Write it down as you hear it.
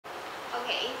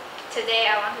Okay, today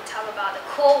I want to talk about the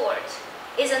cool word.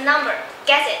 It's a number.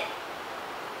 Guess it.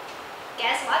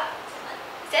 Guess what?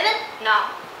 7?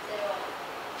 No. 0.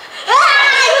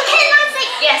 You cannot say.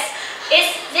 Yes,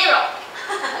 it's 0.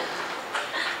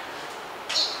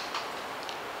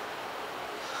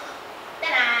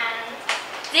 Ta-da!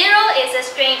 0 is a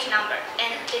strange number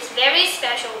and it's very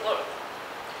special word.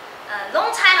 A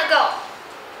long time ago,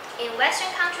 in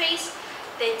Western countries,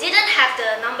 they didn't have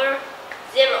the number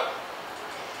 0.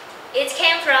 It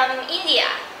came from India,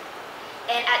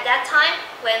 and at that time,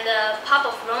 when the Pope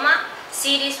of Roma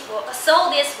saw this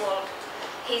word,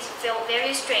 he felt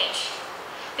very strange,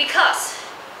 because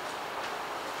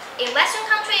in Western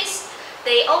countries,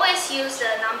 they always use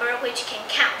a number which can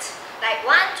count, like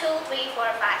 1, 2, 3, 4,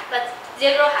 5, but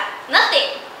 0 has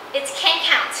nothing. It can't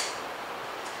count.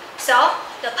 So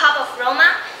the Pope of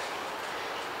Roma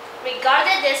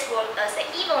regarded this word as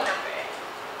an evil number.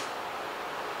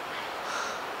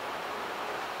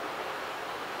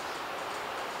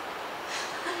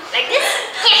 Like this.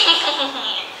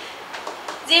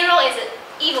 0 is an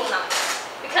evil number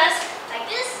because like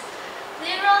this,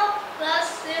 0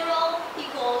 plus 0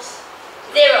 equals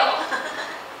 0.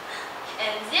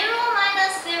 And 0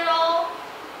 minus 0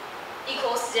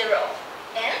 equals 0.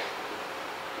 And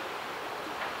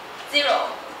 0.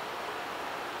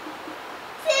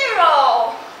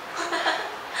 0.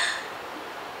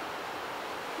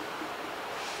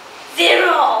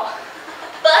 0.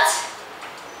 But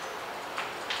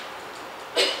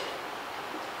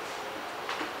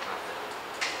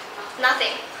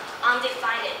nothing.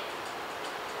 Undefined.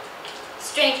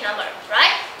 Strange number,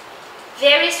 right?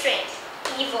 Very strange.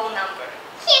 Evil number.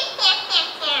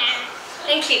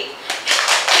 Thank you.